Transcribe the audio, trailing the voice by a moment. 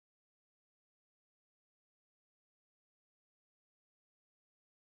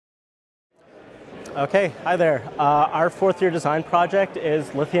Okay, hi there. Our fourth year design project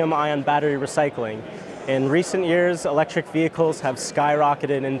is lithium-ion battery recycling. In recent years, electric vehicles have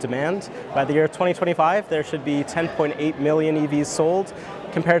skyrocketed in demand. By the year 2025, there should be 10.8 million EVs sold,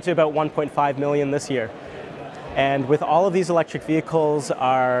 compared to about 1.5 million this year. And with all of these electric vehicles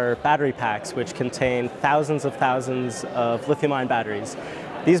are battery packs, which contain thousands of lithium-ion batteries.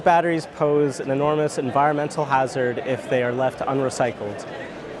 These batteries pose an enormous environmental hazard if they are left unrecycled.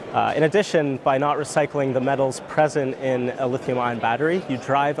 In addition, by not recycling the metals present in a lithium-ion battery, you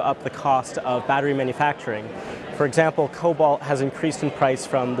drive up the cost of battery manufacturing. For example, cobalt has increased in price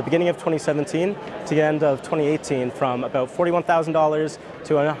from the beginning of 2017 to the end of 2018 from about $41,000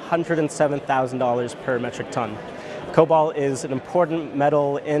 to $107,000 per metric ton. Cobalt is an important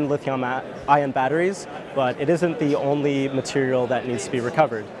metal in lithium-ion batteries, but it isn't the only material that needs to be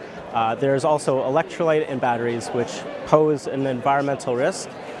recovered. There's also electrolyte in batteries, which pose an environmental risk.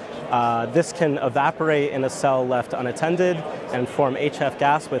 This can evaporate in a cell left unattended and form HF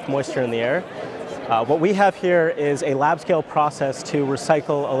gas with moisture in the air. What we have here is a lab-scale process to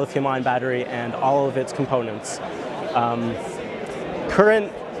recycle a lithium-ion battery and all of its components.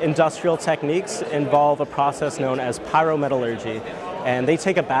 Current industrial techniques involve a process known as pyrometallurgy, and they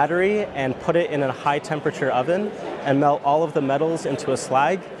take a battery and put it in a high-temperature oven and melt all of the metals into a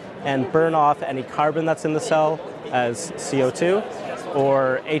slag and burn off any carbon that's in the cell as CO2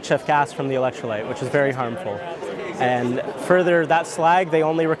 or HF gas from the electrolyte, which is very harmful. And further, that slag, they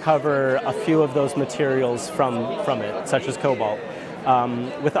only recover a few of those materials from it, such as cobalt.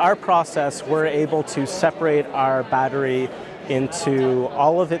 With our process, we're able to separate our battery into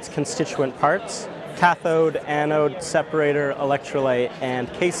all of its constituent parts: cathode, anode, separator, electrolyte,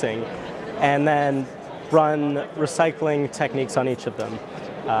 and casing, and then run recycling techniques on each of them.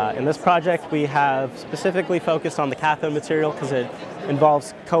 In this project, we have specifically focused on the cathode material because it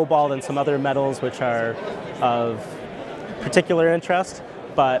involves cobalt and some other metals which are of particular interest.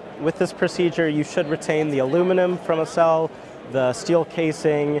 But with this procedure, you should retain the aluminum from a cell, the steel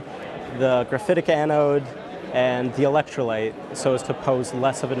casing, the graphitic anode, and the electrolyte, so as to pose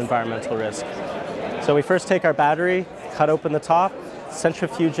less of an environmental risk. So we first take our battery, cut open the top,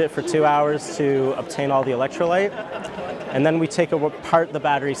 centrifuge it for 2 hours to obtain all the electrolyte, and then we take apart the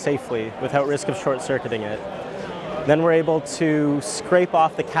battery safely without risk of short-circuiting it. Then we're able to scrape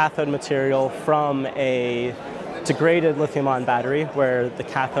off the cathode material from a degraded lithium-ion battery where the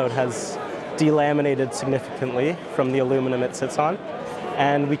cathode has delaminated significantly from the aluminum it sits on.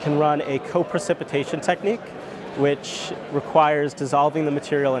 And we can run a co-precipitation technique, which requires dissolving the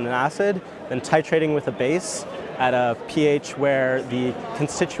material in an acid, then titrating with a base at a pH where the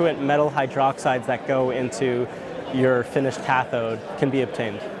constituent metal hydroxides that go into your finished cathode can be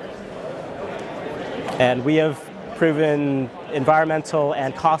obtained. And we have proven environmental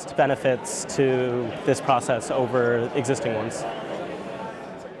and cost benefits to this process over existing ones.